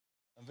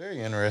very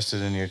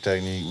interested in your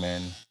technique,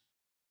 man.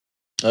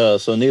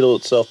 So needle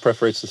itself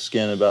perforates the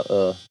skin about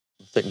the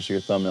thickness of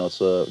your thumbnail. It's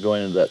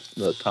going into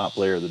the top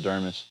layer of the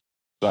dermis.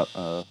 About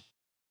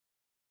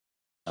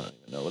I don't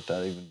even know what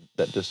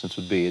that distance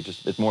would be.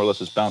 It more or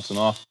less is bouncing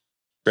off,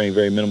 creating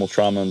very minimal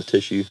trauma on the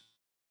tissue.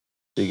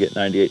 So you get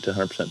 98 to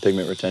 100%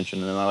 pigment retention.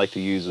 And then I like to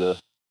use a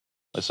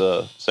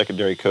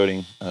secondary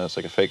coating. It's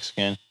like a fake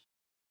skin.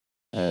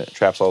 It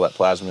traps all that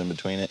plasma in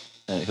between it,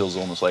 and it heals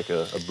almost like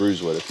a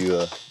bruise would. If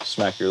you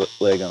smack your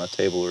leg on a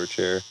table or a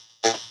chair,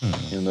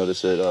 you'll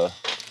notice it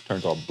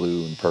turns all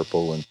blue and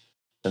purple, and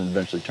then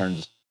eventually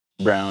turns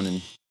brown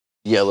and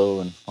yellow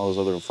and all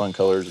those other fun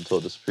colors until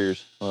it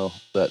disappears. Well,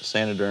 that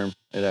Saniderm,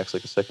 it acts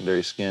like a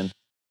secondary skin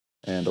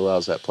and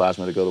allows that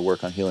plasma to go to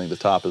work on healing the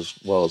top as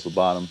well as the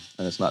bottom,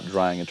 and it's not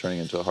drying and turning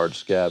into a hard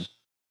scab.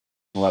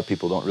 A lot of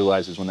people don't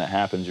realize is when that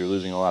happens, you're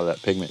losing a lot of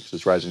that pigment because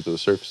it's rising to the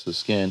surface of the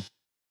skin,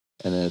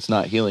 and then it's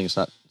not healing. It's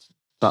not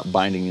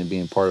binding and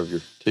being part of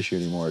your tissue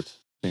anymore. It's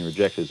being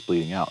rejected. It's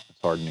bleeding out.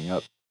 It's hardening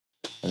up,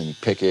 and then you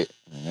pick it,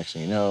 and the next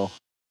thing you know,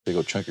 big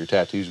old chunk of your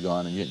tattoo's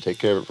gone, and you didn't take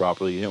care of it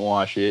properly. You didn't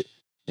wash it.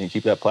 You didn't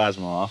keep that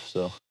plasma off.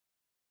 So,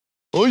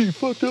 oh, you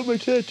fucked up my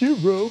tattoo,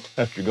 bro.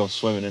 After you're going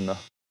swimming in the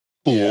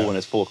pool when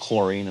it's full of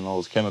chlorine and all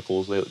those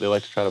chemicals, they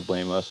like to try to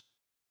blame us.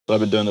 But I've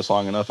been doing this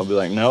long enough. I'll be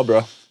like, no,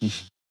 bro.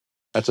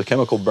 That's a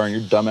chemical burn.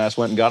 Your dumbass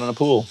went and got in a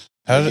pool.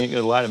 You ain't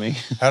gonna lie to me.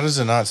 How does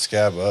it not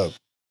scab up?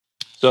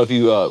 So if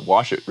you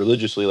wash it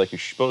religiously like you're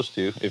supposed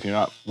to, if you're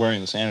not wearing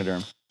the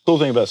Saniderm. The cool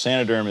thing about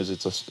Saniderm is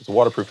it's a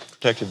waterproof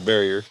protective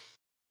barrier,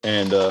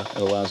 and it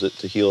allows it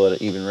to heal at an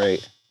even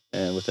rate.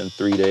 And within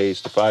 3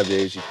 days to 5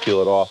 days, you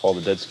peel it off. All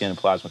the dead skin and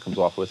plasma comes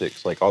off with it.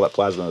 It's like all that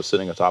plasma that's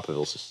sitting on top of it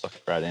will just suck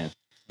it right in.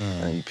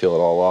 And then you peel it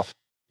all off,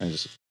 and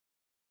it's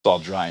all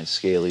dry and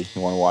scaly.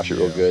 You want to wash it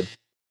real good.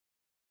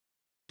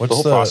 The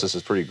whole process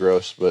is pretty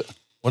gross, but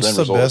what's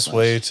the best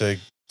way to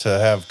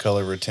have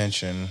color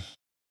retention?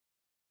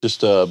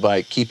 Just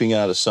by keeping it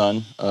out of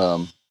sun.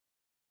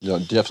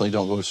 Definitely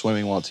don't go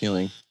swimming while it's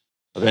healing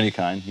of any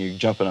kind. You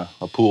jump in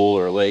a pool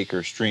or a lake or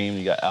a stream,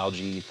 you got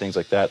algae, things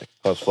like that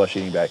cause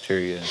flesh-eating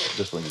bacteria and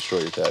just will destroy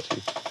your tattoo.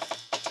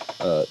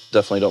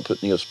 Definitely don't put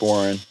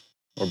Neosporin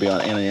or be on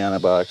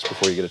antibiotics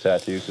before you get a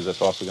tattoo, because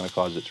that's also going to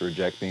cause it to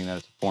reject, being that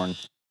it's a foreign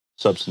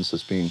substance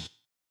that's being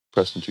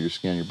pressed into your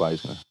skin. Your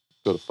body's going to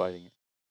go to fighting it.